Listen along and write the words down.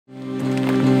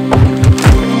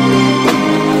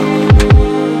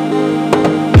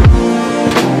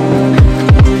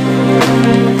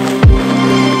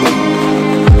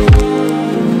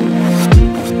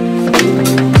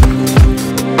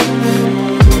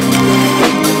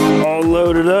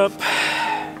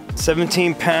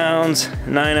17 pounds,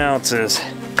 9 ounces.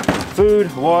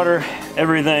 Food, water,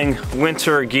 everything,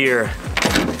 winter gear.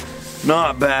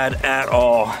 Not bad at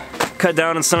all. Cut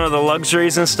down on some of the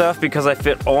luxuries and stuff because I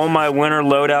fit all my winter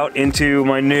loadout into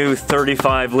my new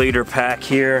 35-liter pack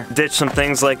here. Ditched some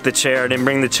things like the chair. I didn't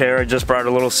bring the chair, I just brought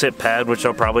a little sit pad, which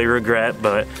I'll probably regret,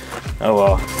 but oh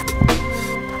well.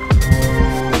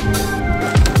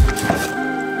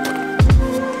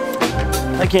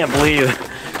 I can't believe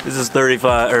this is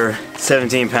 35 or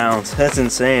 17 pounds. That's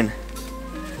insane.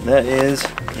 That is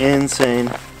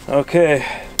insane. Okay,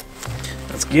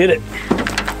 let's get it.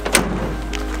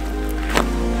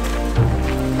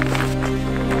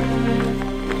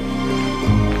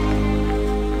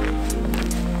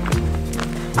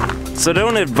 So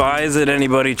don't advise that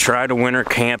anybody try to winter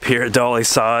camp here at Dolly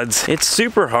Sods. It's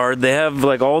super hard. They have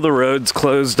like all the roads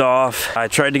closed off. I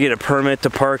tried to get a permit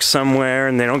to park somewhere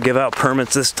and they don't give out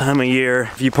permits this time of year.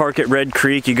 If you park at Red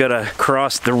Creek, you gotta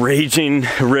cross the raging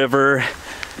river.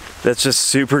 That's just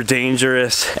super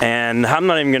dangerous. And I'm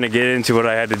not even gonna get into what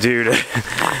I had to do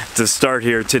to start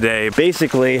here today.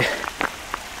 Basically,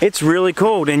 it's really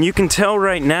cold, and you can tell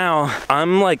right now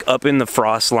I'm like up in the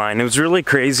frost line. It was really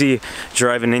crazy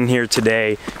driving in here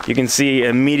today. You can see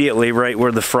immediately right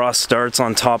where the frost starts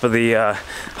on top of the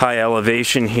high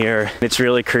elevation here. It's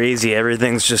really crazy.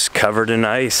 Everything's just covered in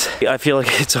ice. I feel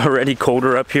like it's already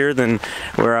colder up here than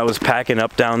where I was packing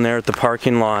up down there at the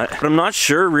parking lot. But I'm not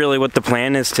sure really what the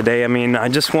plan is today. I mean, I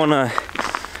just want to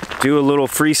do a little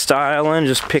freestyling,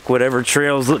 just pick whatever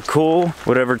trails look cool,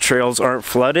 whatever trails aren't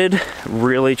flooded,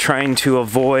 really trying to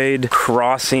avoid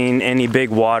crossing any big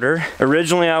water.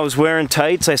 Originally I was wearing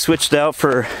tights. I switched out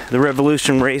for the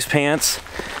Revolution race pants.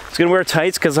 I was gonna wear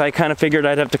tights because I kind of figured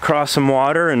I'd have to cross some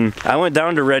water, and I went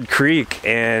down to Red Creek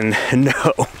and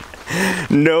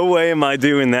no way am I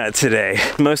doing that today.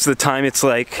 Most of the time it's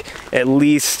like at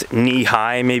least knee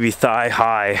high, maybe thigh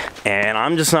high, and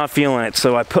I'm just not feeling it.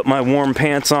 So I put my warm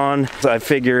pants on. I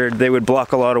figured they would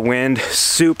block a lot of wind.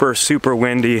 Super, super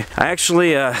windy. I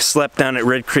actually slept down at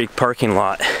Red Creek parking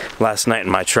lot last night in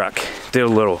my truck. Did a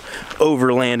little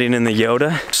overlanding in the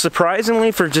Yoda.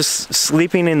 Surprisingly, for just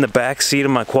sleeping in the back seat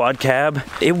of my quad cab,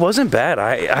 it wasn't bad.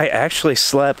 I actually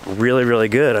slept really, really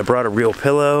good. I brought a real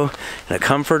pillow and a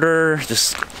comforter,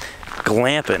 just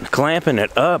glamping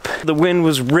it up. The wind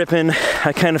was ripping.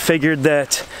 I kind of figured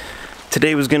that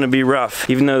today was gonna be rough,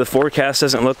 even though the forecast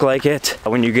doesn't look like it.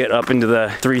 When you get up into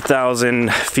the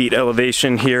 3,000 feet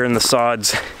elevation here in the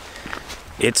Sods,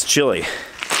 it's chilly.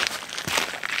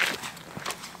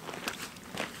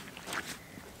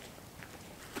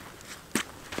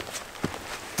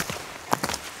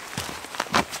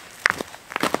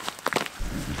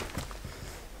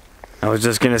 I was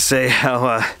just gonna say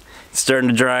how it's starting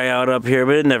to dry out up here,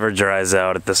 but it never dries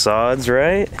out at the Sods,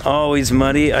 right? Always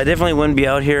muddy. I definitely wouldn't be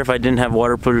out here if I didn't have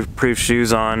waterproof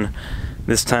shoes on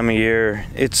this time of year.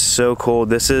 It's so cold.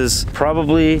 This is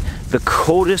probably the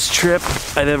coldest trip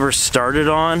I've ever started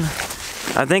on.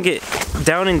 I think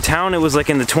down in town it was like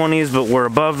in the 20s, but we're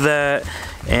above that.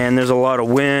 And there's a lot of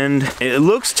wind. It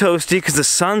looks toasty because the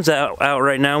sun's out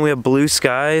right now. We have blue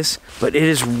skies, but it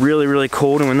is really, really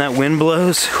cold. And when that wind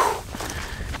blows,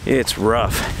 it's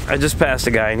rough. I just passed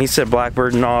a guy and he said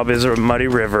Blackbird Knob is a muddy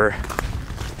river,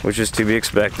 which is to be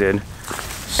expected.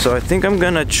 So I think I'm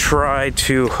gonna try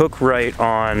to hook right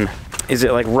on, is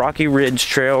it like Rocky Ridge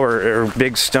Trail or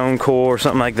Big Stone Coal or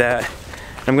something like that?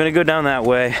 I'm gonna go down that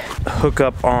way, hook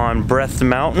up on Breath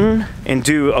Mountain, and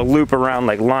do a loop around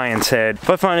like Lion's Head. If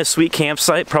I find a sweet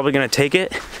campsite, probably gonna take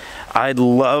it. I'd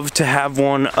love to have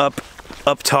one up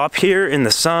top here in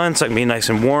the sun so I can be nice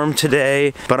and warm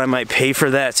today, but I might pay for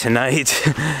that tonight.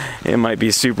 It might be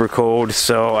super cold,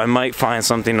 so I might find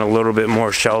something a little bit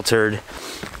more sheltered.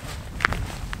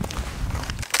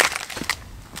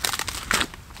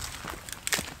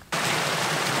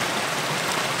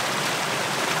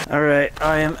 Alright,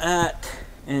 I am at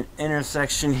an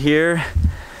intersection here.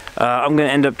 I'm gonna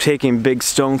end up taking Big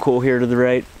Stone Coal here to the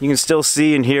right. You can still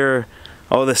see and hear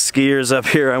all the skiers up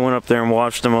here. I went up there and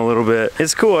watched them a little bit.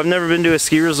 It's cool. I've never been to a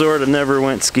ski resort. I've never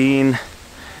went skiing.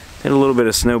 Did a little bit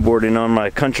of snowboarding on my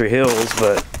country hills,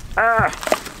 but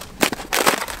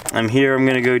I'm here. I'm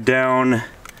gonna go down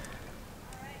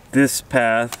this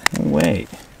path. Wait,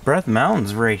 Breath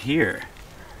Mountain's right here.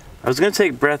 I was gonna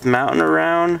take Breath Mountain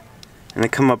around and then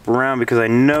come up around because I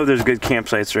know there's good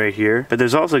campsites right here, but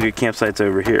there's also good campsites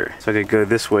over here. So I could go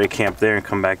this way, camp there, and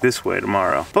come back this way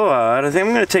tomorrow. But I think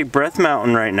I'm gonna take Breath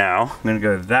Mountain right now. I'm gonna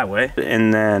go that way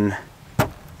and then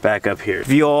back up here.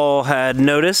 If you all had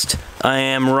noticed, I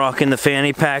am rocking the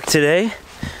fanny pack today.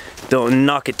 Don't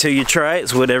knock it till you try it,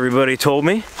 is what everybody told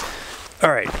me.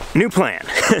 All right, new plan.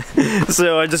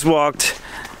 So I just walked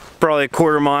probably a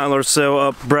quarter mile or so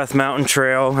up Breath Mountain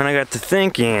Trail, and I got to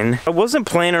thinking, I wasn't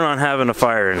planning on having a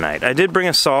fire tonight. I did bring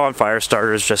a saw and fire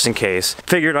starters just in case.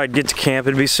 Figured I'd get to camp,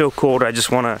 it'd be so cold, I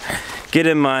just want to get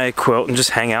in my quilt and just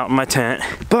hang out in my tent.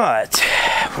 But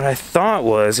what I thought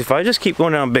was, if I just keep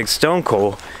going down Big Stone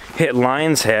Coal, hit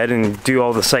Lion's Head and do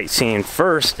all the sightseeing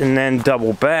first and then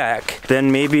double back, then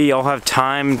maybe I'll have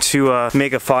time to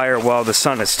make a fire while the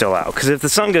sun is still out. Because if the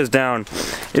sun goes down,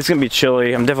 it's gonna be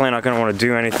chilly. I'm definitely not gonna want to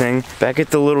do anything. Back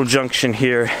at the little junction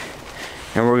here,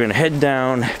 and we're gonna head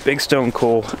down Big Stone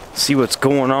Coal, see what's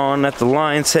going on at the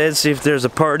Lion's Head, see if there's a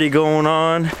party going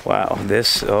on. Wow,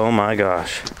 this, oh my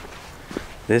gosh,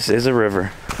 this is a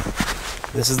river.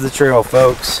 This is the trail,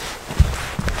 folks.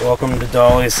 Welcome to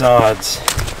Dolly Sods.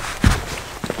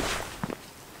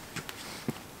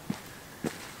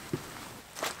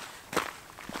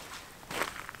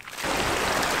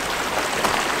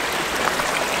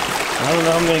 I don't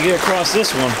know how I'm gonna get across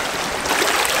this one.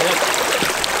 Yep.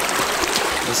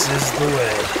 This is the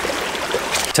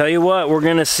way. Tell you what, we're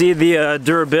gonna see the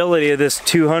durability of this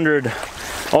 200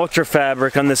 Ultra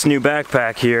Fabric on this new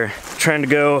backpack here. Trying to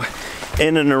go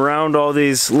in and around all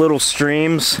these little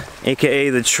streams, aka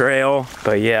the trail.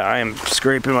 But yeah, I am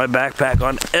scraping my backpack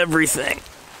on everything.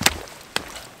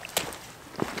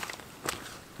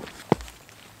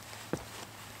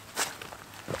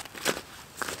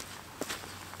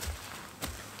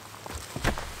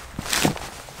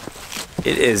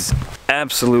 It is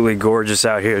absolutely gorgeous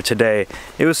out here today.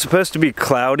 It was supposed to be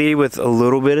cloudy with a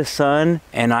little bit of sun,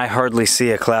 and I hardly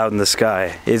see a cloud in the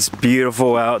sky. It's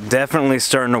beautiful out, definitely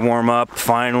starting to warm up,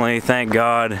 finally, thank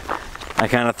God. I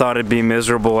kind of thought it'd be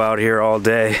miserable out here all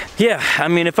day. Yeah, I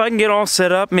mean, if I can get all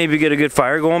set up, maybe get a good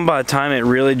fire going by the time it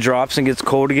really drops and gets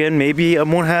cold again, maybe I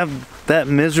won't have that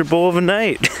miserable of a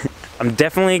night. I'm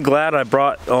definitely glad I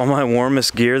brought all my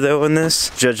warmest gear though in this,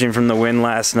 judging from the wind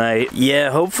last night. Yeah,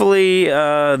 hopefully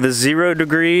the 0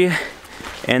 degree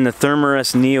and the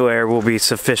Thermarest Neo Air will be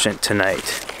sufficient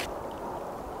tonight.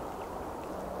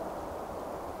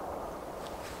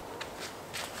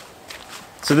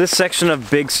 So this section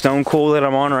of Big Stone Coal that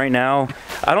I'm on right now,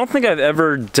 I don't think I've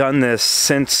ever done this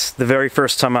since the very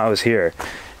first time I was here.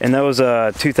 And that was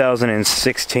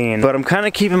 2016. But I'm kind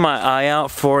of keeping my eye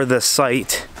out for the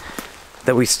site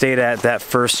that we stayed at that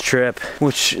first trip,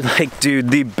 which, like,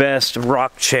 dude, the best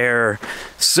rock chair,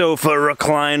 sofa,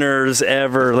 recliners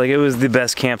ever. Like, it was the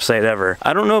best campsite ever.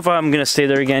 I don't know if I'm gonna stay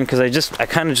there again because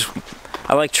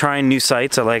I like trying new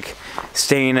sites. I like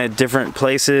staying at different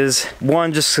places.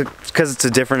 One, just because it's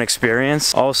a different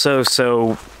experience. Also,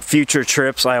 so future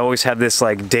trips, I always have this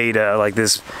like data, like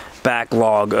this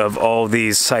backlog of all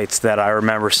these sites that I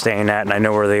remember staying at and I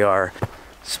know where they are.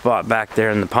 Spot back there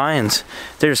in the pines.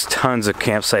 There's tons of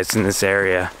campsites in this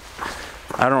area.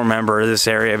 I don't remember this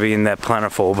area being that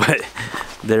plentiful, but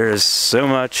there's so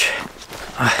much.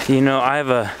 You know, I have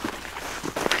a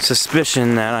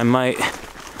suspicion that I might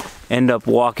end up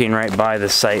walking right by the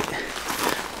site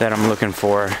that I'm looking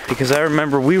for, because I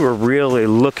remember we were really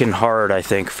looking hard, I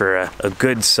think, for a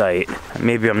good site.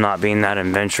 Maybe I'm not being that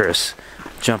adventurous.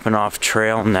 Jumping off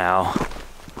trail now.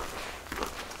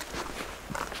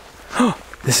 Oh,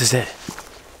 this is it.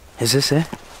 Is this it?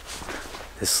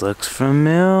 This looks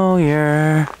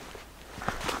familiar.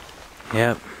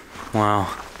 Yep.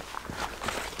 Wow.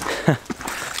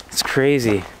 It's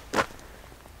crazy.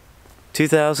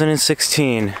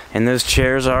 2016, and those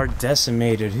chairs are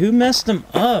decimated. Who messed them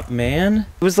up, man?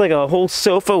 It was like a whole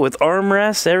sofa with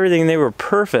armrests, everything. They were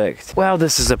perfect. Wow,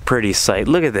 this is a pretty sight.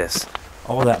 Look at this.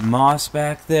 All that moss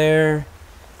back there.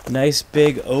 Nice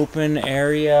big open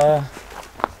area.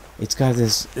 It's got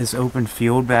this open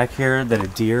field back here that a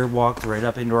deer walked right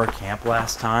up into our camp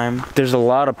last time. There's a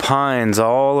lot of pines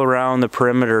all around the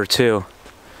perimeter too,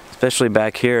 especially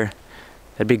back here.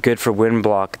 That'd be good for wind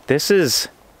block. This is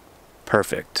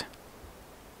perfect.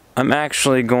 I'm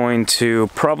actually going to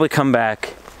probably come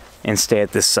back and stay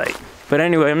at this site. But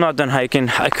anyway, I'm not done hiking.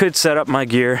 I could set up my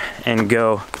gear and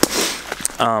go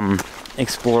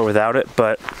explore without it,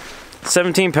 but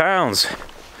 17 pounds.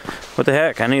 What the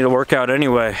heck, I need to work out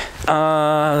anyway.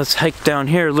 Let's hike down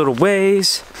here a little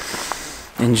ways,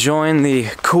 enjoying the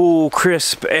cool,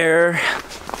 crisp air.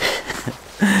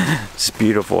 It's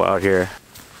beautiful out here.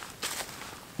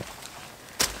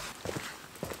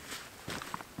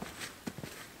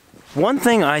 One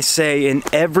thing I say in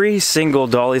every single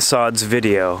Dolly Sods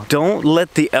video, don't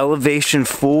let the elevation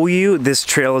fool you, this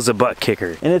trail is a butt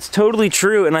kicker. And it's totally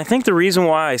true, and I think the reason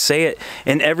why I say it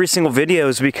in every single video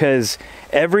is because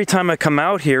every time I come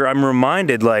out here, I'm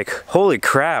reminded, like, holy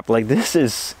crap, like this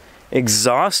is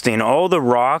exhausting. All the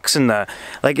rocks and the,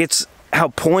 like, it's how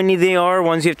pointy they are,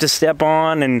 ones you have to step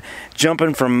on, and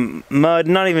jumping from mud,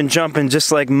 not even jumping,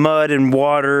 just like mud and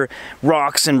water,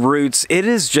 rocks and roots. It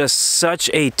is just such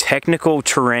a technical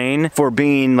terrain for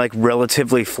being like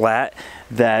relatively flat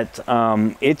that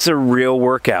it's a real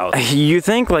workout. You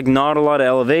think like not a lot of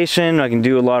elevation, I can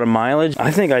do a lot of mileage.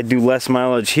 I think I do less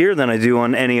mileage here than I do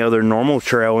on any other normal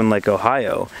trail in like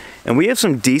Ohio. And we have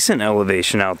some decent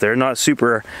elevation out there, not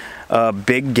super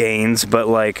big gains, but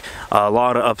like a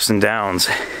lot of ups and downs.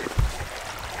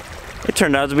 It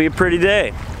turned out to be a pretty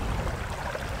day.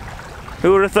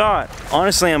 Who would have thought?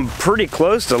 Honestly, I'm pretty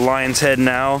close to Lion's Head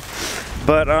now,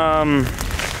 but I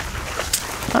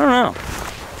don't know.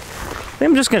 I think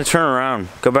I'm just gonna turn around,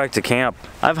 go back to camp.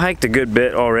 I've hiked a good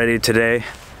bit already today.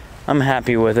 I'm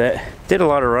happy with it. Did a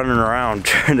lot of running around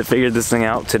trying to figure this thing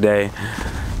out today.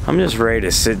 I'm just ready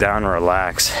to sit down and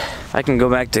relax. I can go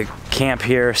back to camp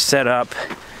here, set up,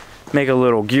 make a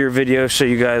little gear video, show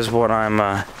you guys what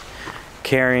I'm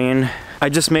carrying. I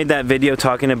just made that video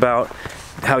talking about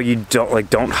how you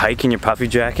don't hike in your puffy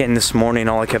jacket, and this morning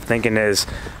all I kept thinking is,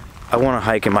 I want to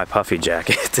hike in my puffy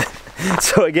jacket.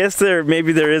 So I guess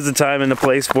maybe there is a time and a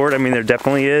place for it. I mean, there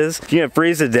definitely is. If you're gonna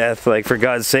freeze to death, like, for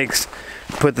God's sakes,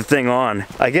 put the thing on.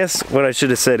 I guess what I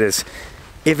should have said is,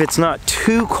 if it's not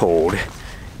too cold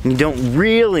and you don't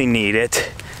really need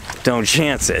it, don't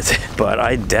chance it. But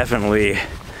I definitely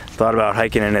thought about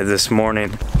hiking in it this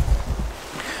morning.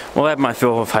 Well, I have my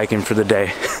fill of hiking for the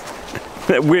day.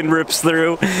 That wind rips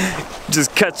through,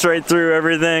 just cuts right through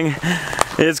everything.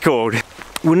 It's cold.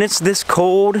 When it's this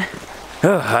cold,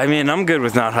 I mean, I'm good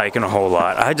with not hiking a whole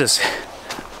lot. I just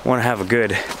want to have a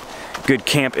good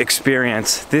camp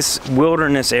experience. This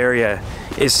wilderness area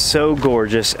is so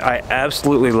gorgeous. I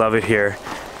absolutely love it here.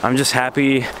 I'm just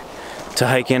happy to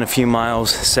hike in a few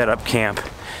miles, set up camp,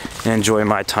 and enjoy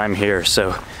my time here.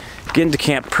 So, getting to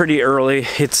camp pretty early.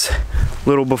 It's a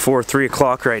little before 3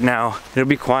 o'clock right now. It'll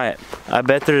be quiet. I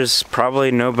bet there's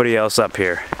probably nobody else up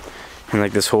here in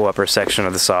like this whole upper section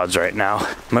of the Sods right now.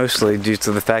 Mostly due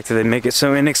to the fact that they make it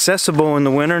so inaccessible in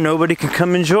the winter, nobody can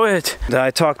come enjoy it.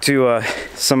 I talked to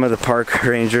some of the park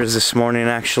rangers this morning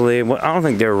actually. Well, I don't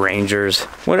think they're rangers.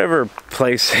 Whatever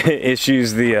place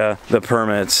issues the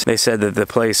permits, they said that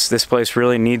this place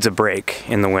really needs a break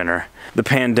in the winter. The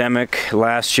pandemic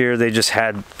last year, they just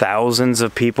had thousands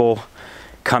of people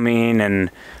coming and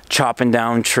chopping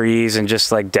down trees and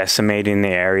just like decimating the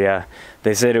area.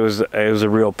 They said it was a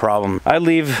real problem. I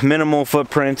leave minimal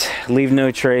footprint, leave no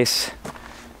trace.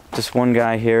 Just one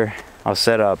guy here. I'll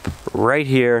set up right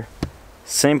here.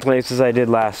 Same place as I did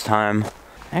last time.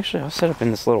 Actually, I'll set up in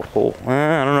this little hole.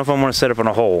 I don't know if I want to set up in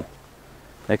a hole.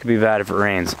 That could be bad if it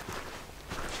rains.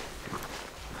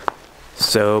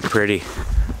 So pretty.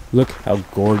 Look how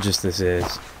gorgeous this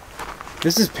is.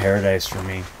 This is paradise for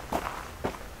me.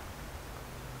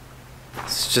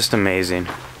 It's just amazing.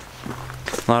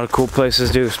 A lot of cool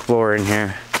places to explore in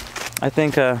here. I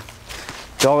think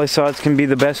Dolly Sods can be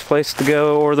the best place to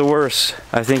go or the worst.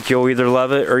 I think you'll either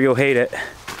love it or you'll hate it.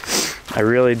 I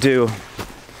really do.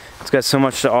 It's got so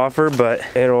much to offer,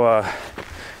 but it'll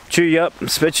chew you up and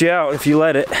spit you out if you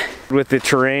let it. With the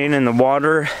terrain and the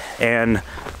water and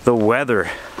the weather.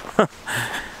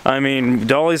 I mean,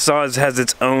 Dolly Sods has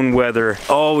its own weather.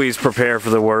 Always prepare for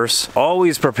the worst.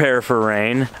 Always prepare for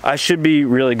rain. I should be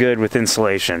really good with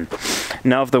insulation.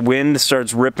 Now, if the wind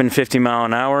starts ripping 50 mile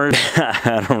an hour,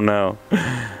 I don't know.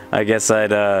 I guess I'd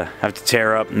have to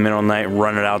tear up in the middle of the night and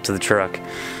run it out to the truck.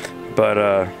 But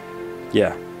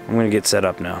yeah, I'm gonna get set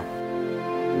up now.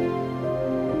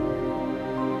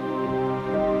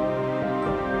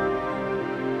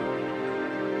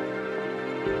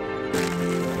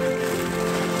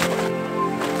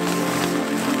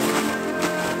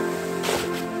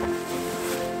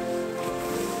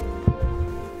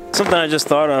 Something I just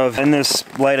thought of in this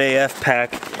LiteAF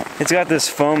pack, it's got this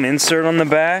foam insert on the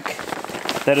back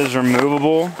that is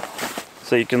removable,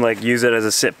 so you can like use it as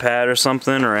a sit pad or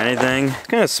something or anything. It's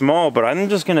kind of small, but I'm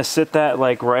just gonna sit that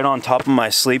like right on top of my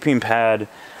sleeping pad,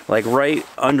 like right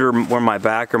under where my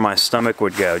back or my stomach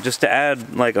would go, just to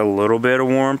add like a little bit of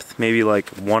warmth, maybe like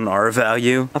 1 R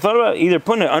value. I thought about either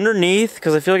putting it underneath,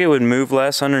 because I feel like it would move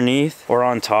less underneath, or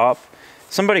on top.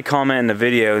 Somebody commented in the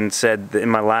video and said that in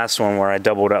my last one where I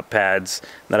doubled up pads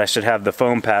that I should have the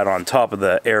foam pad on top of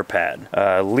the air pad.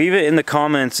 Leave it in the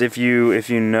comments if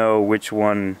you know which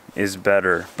one is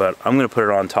better, but I'm gonna put it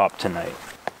on top tonight.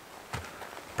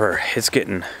 It's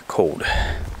getting cold.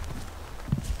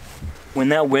 When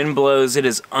that wind blows, it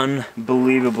is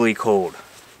unbelievably cold.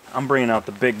 I'm bringing out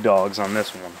the big dogs on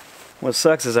this one. What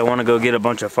sucks is I want to go get a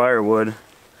bunch of firewood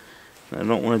I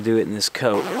don't want to do it in this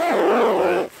coat.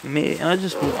 I'll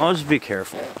just be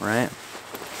careful, right?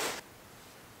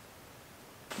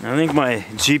 I think my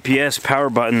GPS power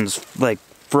button's like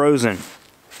frozen.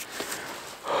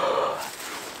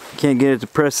 Can't get it to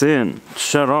press in.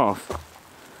 Shut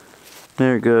off.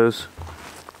 There it goes.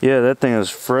 Yeah, that thing is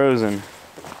frozen.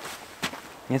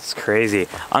 It's crazy.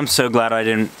 I'm so glad I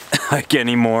didn't hike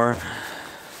anymore.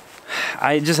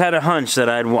 I just had a hunch that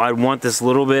I'd want this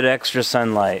little bit extra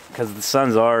sunlight because the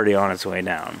sun's already on its way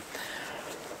down.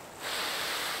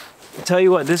 I'll tell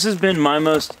you what, this has been my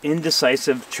most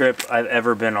indecisive trip I've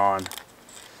ever been on.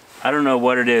 I don't know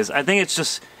what it is. I think it's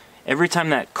just every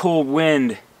time that cold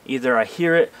wind, either I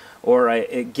hear it or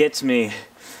it gets me,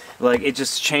 like it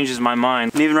just changes my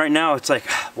mind. And even right now, it's like,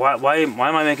 why am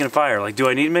I making a fire? Like, do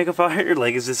I need to make a fire?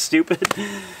 Like, is this stupid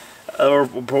or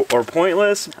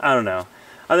pointless? I don't know.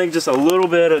 I think just a little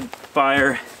bit of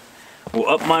fire will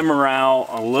up my morale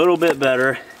a little bit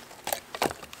better.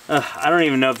 I don't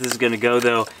even know if this is gonna go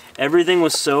though. Everything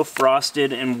was so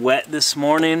frosted and wet this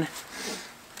morning.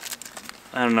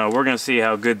 I don't know, we're gonna see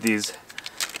how good these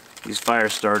fire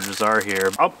starters are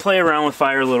here. I'll play around with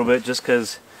fire a little bit just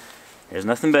cause there's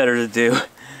nothing better to do.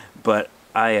 But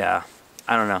I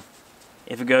don't know.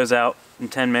 If it goes out in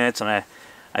 10 minutes and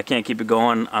I can't keep it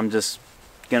going, I'm just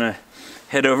gonna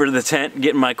head over to the tent,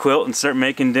 get in my quilt and start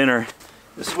making dinner.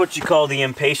 This is what you call the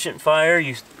impatient fire.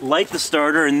 You light the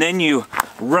starter and then you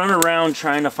run around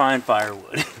trying to find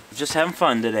firewood. Just having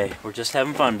fun today. We're just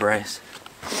having fun, Bryce.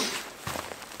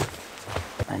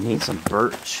 I need some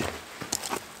birch.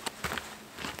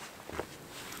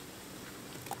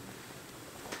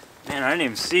 Man, I didn't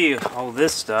even see all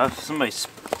this stuff. Somebody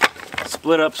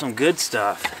split up some good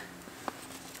stuff.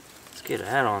 Let's get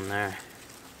that on there.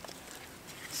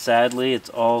 Sadly, it's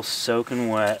all soaking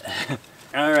wet.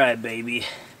 Alright, baby.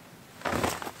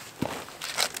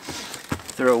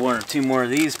 Throw one or two more of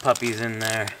these puppies in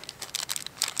there.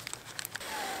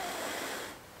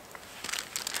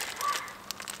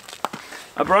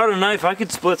 I brought a knife. I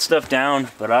could split stuff down,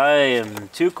 but I am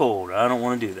too cold. I don't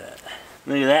want to do that.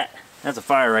 Look at that. That's a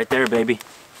fire right there, baby.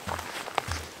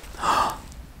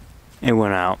 It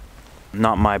went out.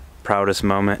 Not my proudest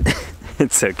moment.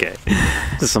 It's okay.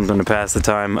 Just something to pass the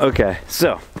time. Okay,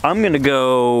 so I'm gonna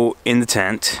go in the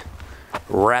tent,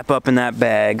 wrap up in that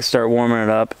bag, start warming it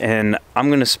up, and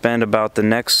I'm gonna spend about the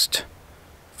next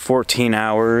 14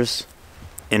 hours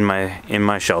in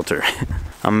my shelter.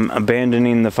 I'm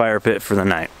abandoning the fire pit for the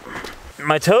night.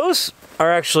 My toes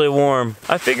are actually warm.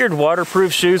 I figured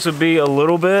waterproof shoes would be a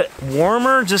little bit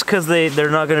warmer just because they're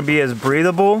not gonna be as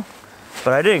breathable,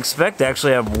 but I didn't expect to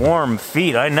actually have warm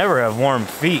feet. I never have warm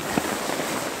feet.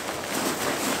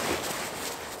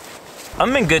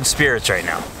 I'm in good spirits right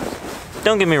now.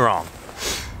 Don't get me wrong.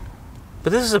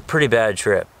 But this is a pretty bad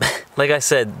trip. Like I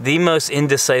said, the most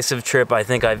indecisive trip I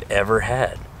think I've ever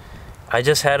had. I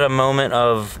just had a moment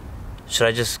of, should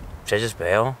I just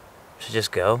bail? Should I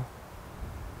just go?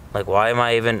 Like, why am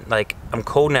I even, like, I'm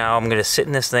cold now. I'm gonna sit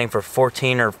in this thing for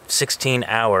 14 or 16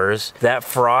 hours. That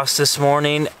frost this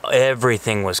morning,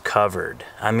 everything was covered.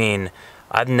 I mean,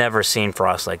 I've never seen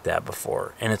frost like that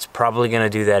before, and it's probably gonna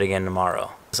do that again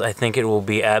tomorrow. I think it will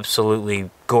be absolutely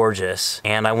gorgeous,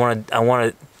 and I want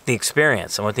the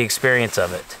experience. I want the experience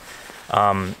of it.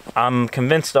 I'm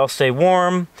convinced I'll stay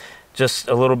warm, just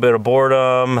a little bit of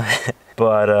boredom,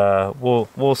 but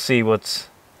we'll see what's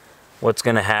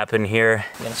gonna happen here.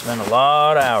 I'm gonna spend a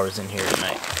lot of hours in here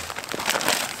tonight.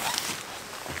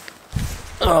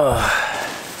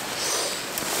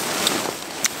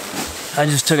 I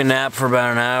just took a nap for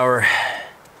about an hour,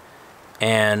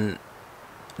 and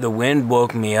the wind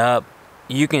woke me up.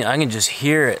 I can just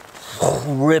hear it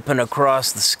ripping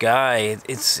across the sky.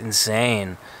 It's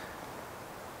insane.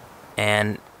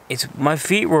 And my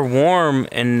feet were warm,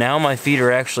 and now my feet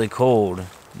are actually cold.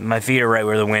 My feet are right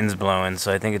where the wind's blowing,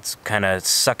 so I think it's kind of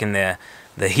sucking the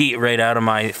heat right out of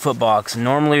my foot box.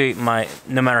 Normally,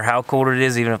 no matter how cold it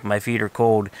is, even if my feet are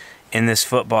cold, in this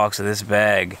foot box of this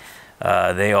bag,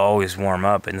 they always warm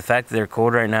up. And the fact that they're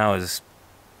cold right now is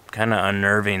kind of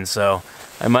unnerving, so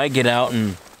I might get out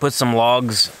and put some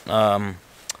logs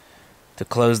to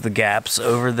close the gaps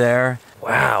over there.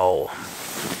 Wow,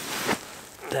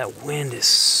 that wind is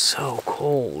so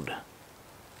cold.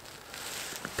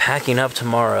 Packing up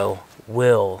tomorrow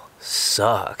will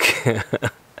suck.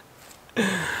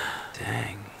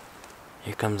 Dang,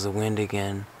 here comes the wind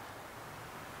again.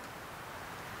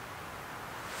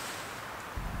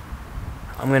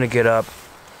 I'm gonna get up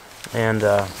and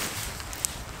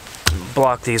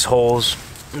block these holes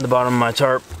in the bottom of my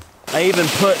tarp. I even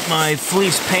put my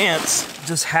fleece pants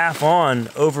just half on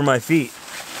over my feet.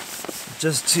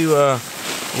 just to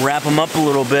wrap them up a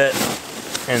little bit,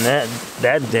 and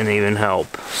that didn't even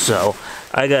help. So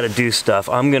I gotta do stuff.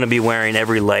 I'm gonna be wearing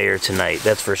every layer tonight,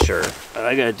 that's for sure.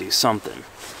 I gotta do something.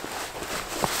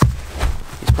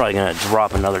 It's probably gonna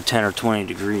drop another 10 or 20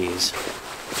 degrees.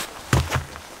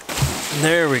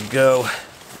 There we go.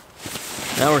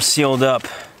 Now we're sealed up.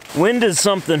 Wind is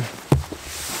something.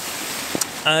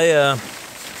 I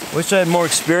wish I had more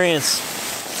experience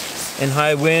in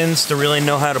high winds to really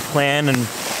know how to plan and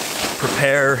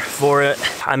prepare for it.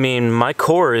 I mean, my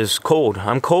core is cold.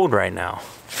 I'm cold right now,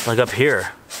 like up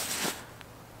here.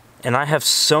 And I have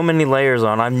so many layers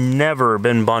on. I've never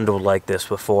been bundled like this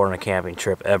before on a camping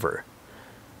trip, ever.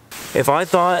 If I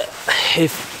thought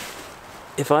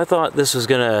this was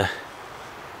gonna,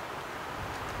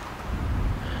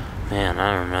 man,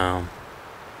 I don't know.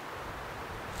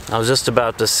 I was just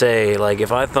about to say, like,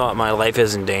 if I thought my life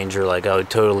is in danger, like, I would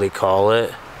totally call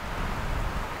it.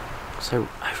 So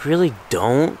I really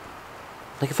don't.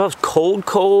 Like, if I was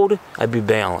cold, I'd be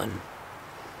bailing.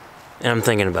 And I'm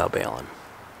thinking about bailing.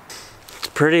 It's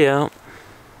pretty out.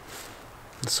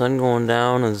 The sun going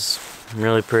down is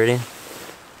really pretty.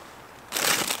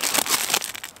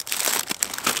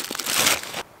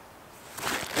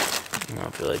 I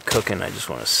don't feel like cooking, I just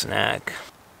want a snack.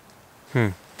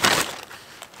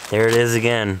 There it is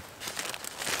again.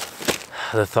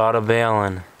 The thought of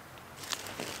bailing.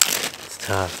 It's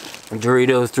tough.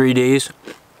 Doritos 3Ds.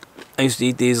 I used to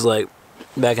eat these like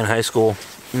back in high school,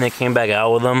 and they came back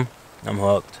out with them. I'm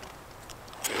hooked.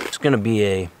 It's gonna be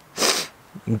a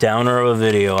downer of a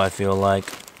video, I feel like.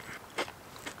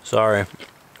 Sorry.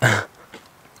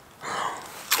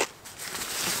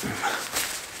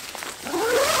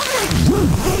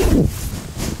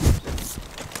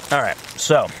 Alright,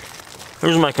 so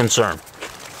here's my concern.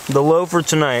 The low for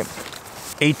tonight,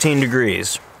 18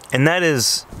 degrees. And that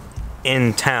is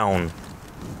in town,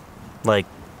 like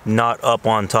not up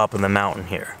on top of the mountain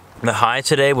here. The high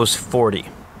today was 40.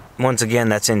 Once again,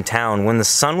 that's in town. When the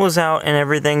sun was out and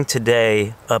everything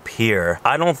today up here,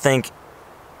 I don't think,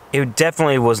 it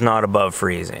definitely was not above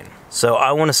freezing. So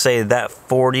I want to say that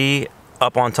 40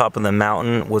 up on top of the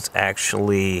mountain was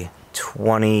actually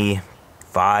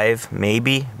 25,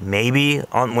 maybe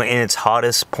on in its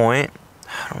hottest point.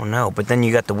 I don't know, but then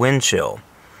you got the wind chill.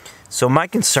 So my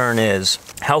concern is,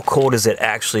 how cold is it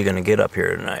actually going to get up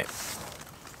here tonight?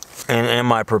 And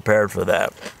am I prepared for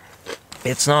that?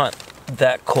 It's not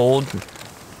that cold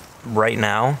right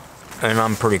now, and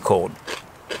I'm pretty cold.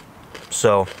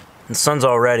 So the sun's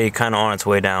already kind of on its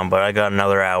way down, but I got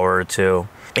another hour or two.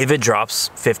 If it drops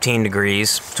 15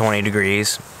 degrees, 20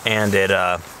 degrees, and it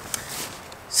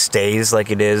stays like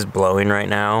it is blowing right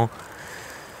now,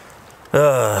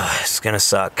 it's gonna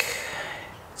suck.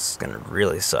 It's gonna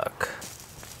really suck.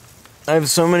 I have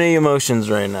so many emotions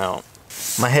right now.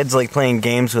 My head's like playing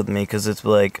games with me, because it's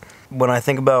like, when I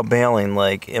think about bailing,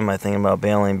 like, am I thinking about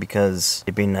bailing because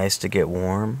it'd be nice to get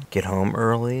warm, get home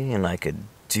early, and I could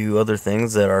do other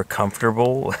things that are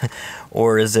comfortable?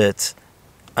 Or is it,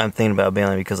 I'm thinking about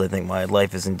bailing because I think my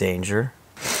life is in danger?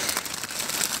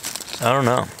 I don't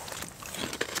know.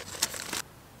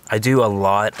 I do a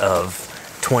lot of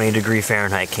 20 degree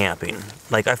Fahrenheit camping.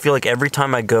 Like, I feel like every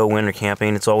time I go winter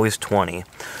camping, it's always 20.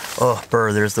 Oh,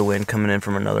 brr, there's the wind coming in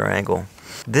from another angle.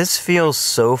 This feels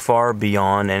so far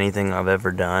beyond anything I've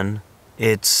ever done.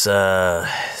 It's, I'm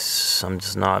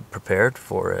just not prepared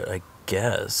for it, I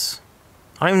guess.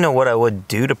 I don't even know what I would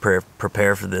do to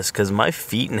prepare for this, because my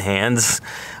feet and hands,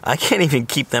 I can't even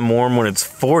keep them warm when it's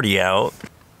 40 out.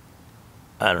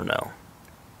 I don't know.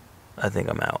 I think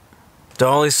I'm out.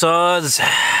 Dolly Sods,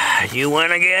 you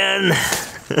win again.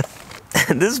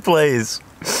 This place,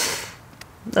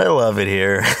 I love it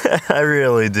here. I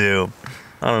really do.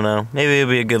 I don't know. Maybe it'll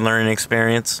be a good learning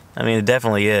experience. I mean, it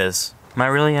definitely is. Am I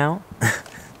really out?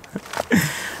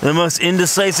 The most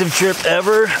indecisive trip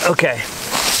ever? Okay.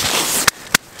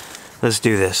 Let's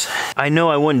do this. I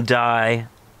know I wouldn't die.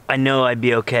 I know I'd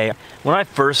be okay. When I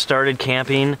first started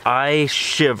camping, I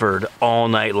shivered all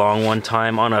night long one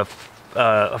time on a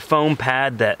foam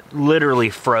pad that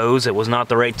literally froze. It was not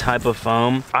the right type of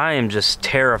foam. I am just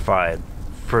terrified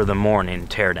for the morning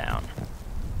teardown,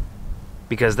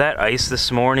 because that ice this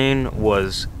morning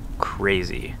was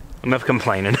crazy. Enough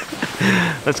complaining.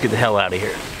 Let's get the hell out of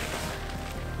here.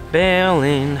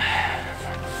 Bailing.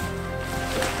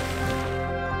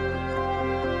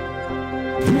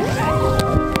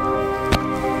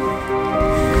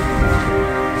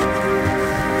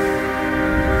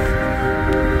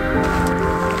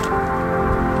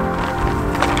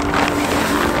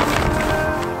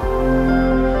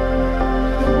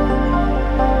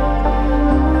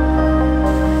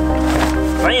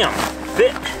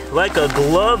 like a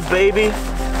glove, baby.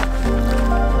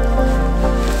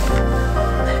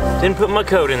 Didn't put my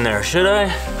coat in there, should I?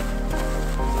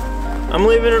 I'm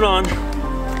leaving it on.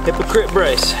 Hypocrite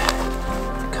Bryce,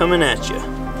 coming at you.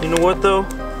 You know what though?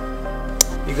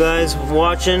 You guys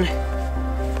watching,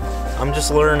 I'm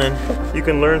just learning. You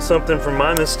can learn something from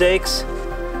my mistakes,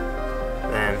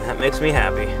 and that makes me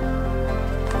happy.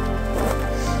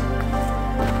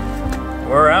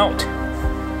 We're out.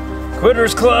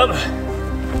 Quitters Club.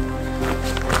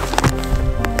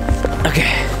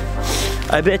 Okay,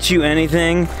 I bet you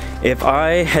anything, if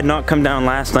I had not come down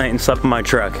last night and slept in my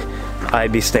truck,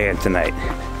 I'd be staying tonight.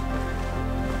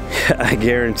 I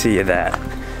guarantee you that.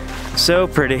 So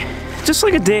pretty. Just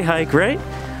like a day hike, right?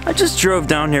 I just drove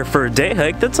down here for a day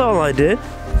hike. That's all I did.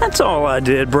 That's all I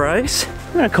did, Bryce.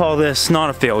 I'm gonna call this not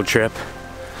a field trip,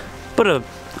 but a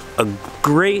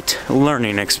great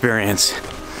learning experience.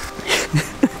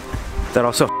 That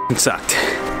also sucked.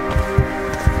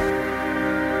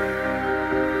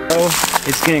 Oh,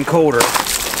 it's getting colder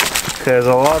because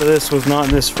a lot of this was not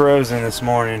this frozen this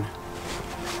morning.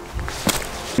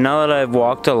 Now that I've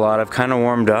walked a lot, I've kind of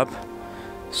warmed up,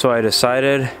 so I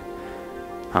decided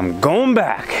I'm going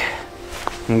back.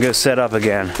 I'm gonna set up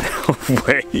again.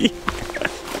 Wait.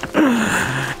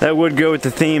 That would go with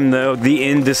the theme though, the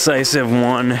indecisive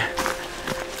one.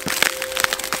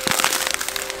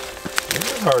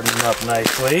 Hardening up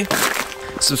nicely.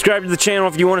 Subscribe to the channel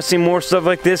if you want to see more stuff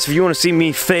like this. If you want to see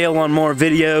me fail on more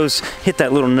videos, hit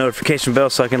that little notification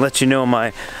bell so I can let you know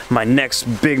my next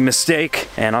big mistake.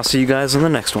 And I'll see you guys on the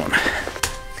next one.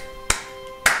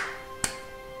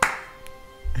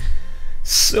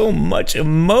 So much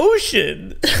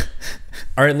emotion.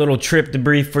 All right, little trip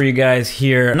debrief for you guys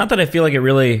here. Not that I feel like it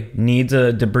really needs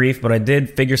a debrief, but I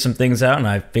did figure some things out and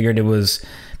I figured it was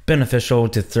beneficial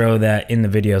to throw that in the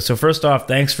video. So first off,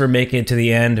 thanks for making it to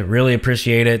the end. Really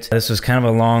appreciate it. This was kind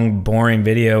of a long, boring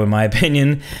video in my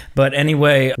opinion. But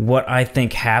anyway, what I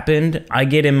think happened, I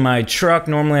get in my truck.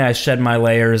 Normally I shed my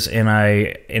layers and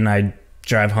I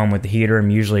drive home with the heater.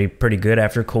 I'm usually pretty good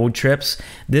after cold trips.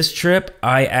 This trip,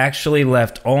 I actually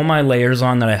left all my layers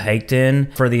on that I hiked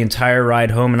in for the entire ride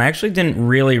home, and I actually didn't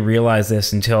really realize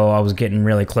this until I was getting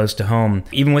really close to home.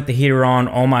 Even with the heater on,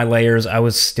 all my layers, I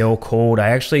was still cold. I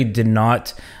actually did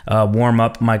not warm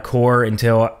up my core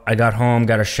until I got home,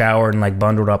 got a shower, and like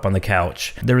bundled up on the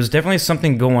couch. There was definitely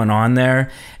something going on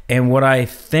there, and what I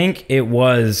think it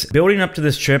was, building up to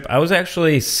this trip, I was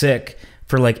actually sick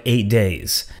for like 8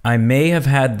 days. I may have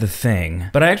had the thing,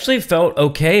 but I actually felt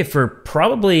okay for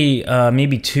probably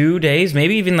maybe 2 days,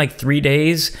 maybe even like 3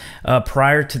 days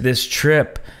prior to this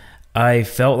trip. I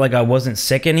felt like I wasn't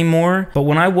sick anymore. But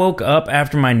when I woke up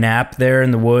after my nap there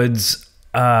in the woods,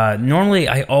 normally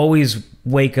I always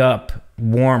wake up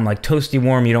warm, like toasty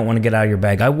warm. You don't want to get out of your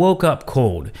bag. I woke up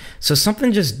cold. So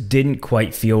something just didn't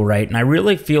quite feel right. And I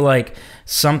really feel like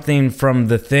something from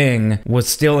the thing was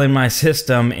still in my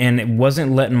system and it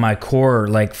wasn't letting my core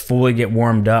like fully get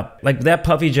warmed up. Like that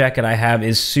puffy jacket I have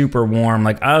is super warm.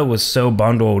 Like I was so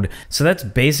bundled. So that's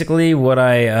basically what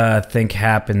I think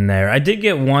happened there. I did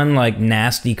get one like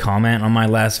nasty comment on my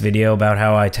last video about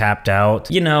how I tapped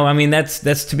out. You know, I mean, that's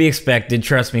to be expected.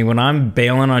 Trust me, when I'm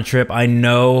bailing on a trip, I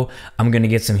know I'm gonna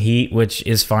get some heat, which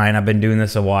is fine. I've been doing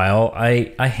this a while.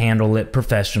 I handle it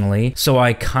professionally. So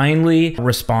I kindly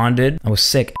responded. I was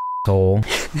sick, asshole.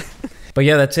 But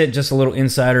yeah, that's it. Just a little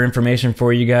insider information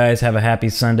for you guys. Have a happy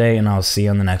Sunday, and I'll see you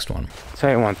on the next one.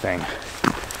 Tell you one thing.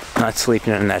 Not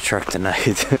sleeping in that truck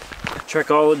tonight.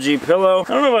 Trekology pillow.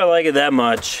 I don't know if I like it that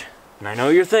much. And I know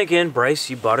you're thinking, Bryce,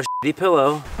 you bought a shitty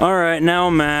pillow. All right, now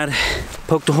I'm mad.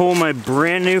 Poked a hole in my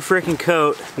brand new freaking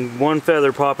coat. One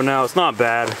feather popping out. It's not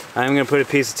bad. I'm gonna put a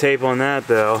piece of tape on that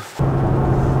though.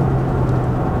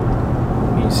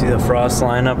 You see the frost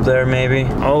line up there maybe?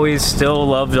 Always still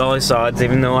love Dolly Sods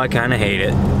even though I kinda hate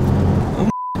it. Oh,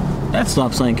 that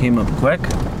stop sign came up quick.